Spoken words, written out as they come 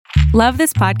Love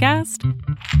this podcast?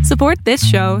 Support this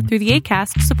show through the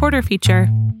Acast supporter feature.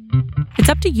 It's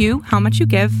up to you how much you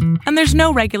give, and there's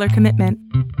no regular commitment.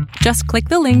 Just click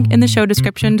the link in the show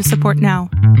description to support now.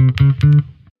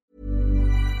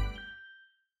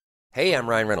 Hey, I'm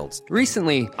Ryan Reynolds.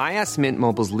 Recently, I asked Mint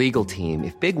Mobile's legal team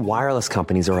if big wireless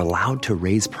companies are allowed to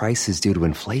raise prices due to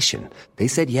inflation. They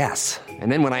said yes.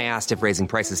 And then when I asked if raising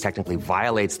prices technically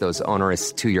violates those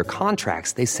onerous two-year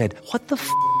contracts, they said, "What the f***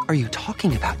 are you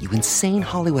talking about, you insane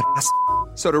Hollywood ass?"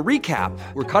 So to recap,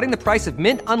 we're cutting the price of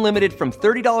Mint Unlimited from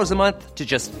 $30 a month to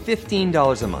just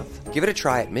 $15 a month. Give it a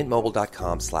try at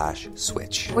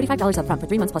mintmobile.com/switch. $45 up front for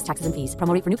 3 months plus taxes and fees.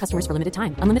 Promo rate for new customers for limited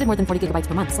time. Unlimited more than 40 gigabytes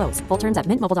per month. Slows full terms at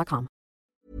mintmobile.com.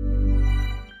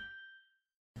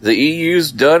 The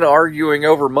EU's done arguing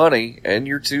over money, and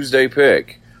your Tuesday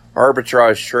pick.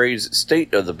 Arbitrage Trade's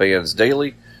State of the Bands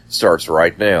Daily starts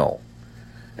right now.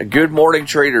 Good morning,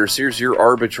 traders. Here's your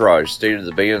Arbitrage State of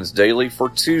the Bands Daily for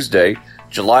Tuesday,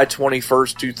 July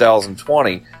 21st,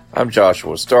 2020. I'm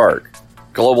Joshua Stark.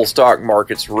 Global stock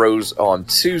markets rose on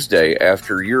Tuesday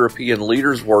after European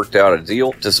leaders worked out a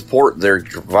deal to support their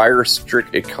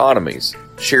virus-strict economies.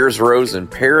 Shares rose in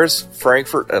Paris,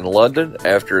 Frankfurt, and London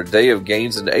after a day of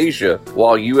gains in Asia,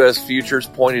 while U.S. futures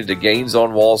pointed to gains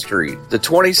on Wall Street. The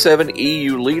 27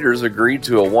 EU leaders agreed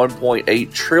to a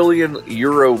 €1.8 trillion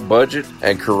budget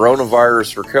and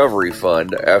coronavirus recovery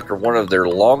fund after one of their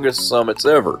longest summits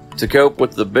ever. To cope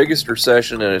with the biggest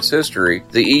recession in its history,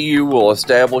 the EU will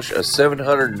establish a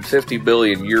 €750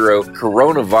 billion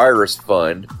coronavirus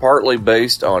fund, partly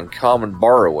based on common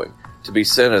borrowing, to be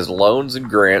sent as loans and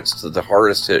grants to the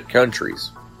hardest-hit countries.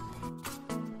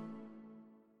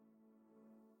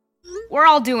 We're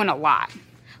all doing a lot.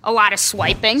 A lot of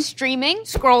swiping, streaming,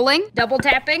 scrolling, double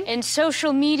tapping, and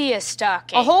social media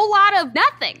stalking. A whole lot of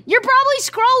nothing. You're probably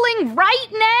scrolling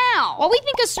right now. While we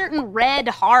think a certain red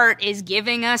heart is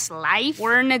giving us life,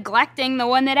 we're neglecting the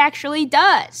one that actually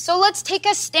does. So let's take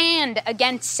a stand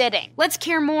against sitting. Let's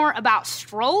care more about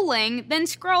strolling than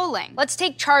scrolling. Let's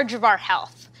take charge of our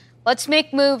health. Let's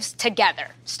make moves together,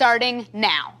 starting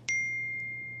now.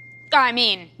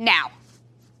 Now.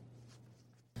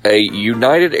 A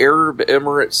United Arab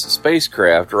Emirates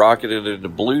spacecraft rocketed into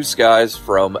blue skies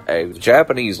from a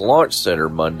Japanese launch center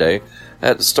Monday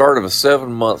at the start of a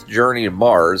 7-month journey to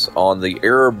Mars on the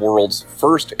Arab world's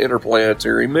first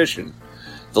interplanetary mission.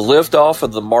 The liftoff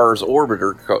of the Mars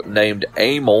orbiter, named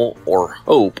Amel or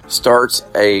Hope, starts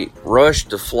a rush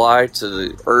to fly to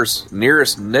the Earth's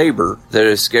nearest neighbor that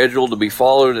is scheduled to be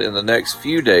followed in the next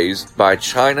few days by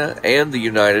China and the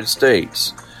United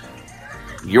States.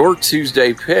 Your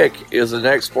Tuesday pick is an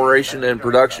exploration and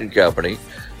production company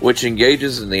which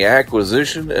engages in the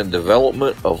acquisition and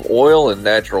development of oil and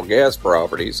natural gas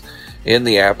properties in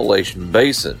the Appalachian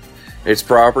Basin. Its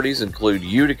properties include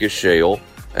Utica Shale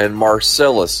and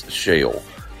Marcellus Shale.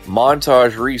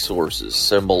 Montage Resources,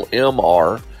 symbol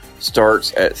MR,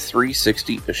 starts at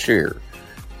 $3.60 a share.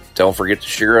 Don't forget to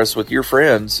share us with your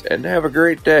friends, and have a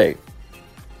great day.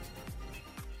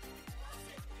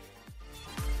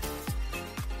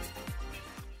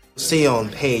 See on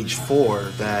page 4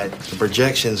 that the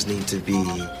projections need to be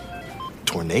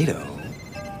tornado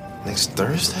next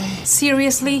Thursday?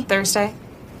 Seriously? Thursday?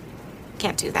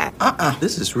 Can't do that.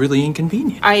 This is really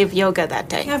inconvenient. I have yoga that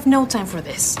day. I have no time for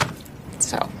this.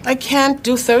 So. I can't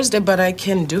do Thursday, but I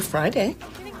can do Friday.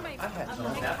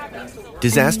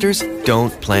 Disasters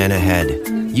don't plan ahead.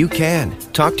 You can.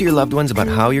 Talk to your loved ones about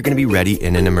how you're going to be ready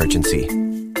in an emergency.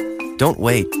 Don't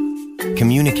wait.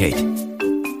 Communicate.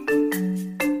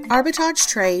 Arbitrage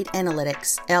Trade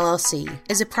Analytics, LLC,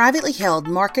 is a privately held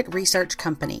market research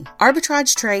company.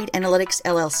 Arbitrage Trade Analytics,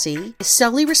 LLC, is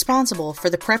solely responsible for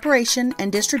the preparation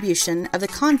and distribution of the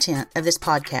content of this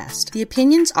podcast. The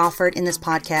opinions offered in this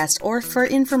podcast are for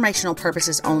informational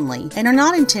purposes only and are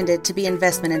not intended to be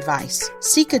investment advice.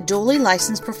 Seek a duly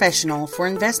licensed professional for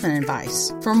investment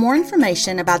advice. For more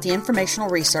information about the informational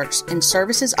research and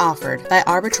services offered by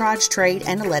Arbitrage Trade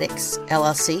Analytics,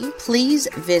 LLC, please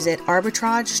visit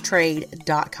arbitragetrade.com.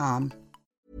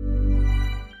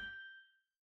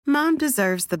 Mom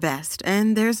deserves the best,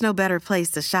 and there's no better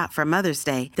place to shop for Mother's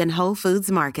Day than Whole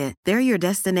Foods Market. They're your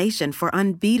destination for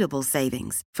unbeatable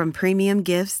savings, from premium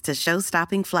gifts to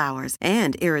show-stopping flowers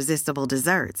and irresistible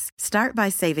desserts. Start by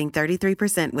saving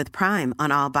 33% with Prime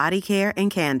on all body care and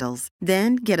candles.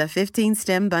 Then get a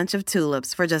 15-stem bunch of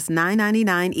tulips for just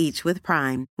 $9.99 each with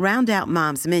Prime. Round out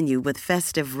Mom's menu with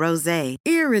festive rosé,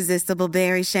 irresistible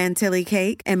berry chantilly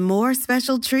cake, and more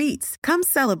special treats. Come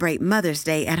celebrate Mother's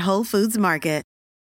Day at Whole Foods Market.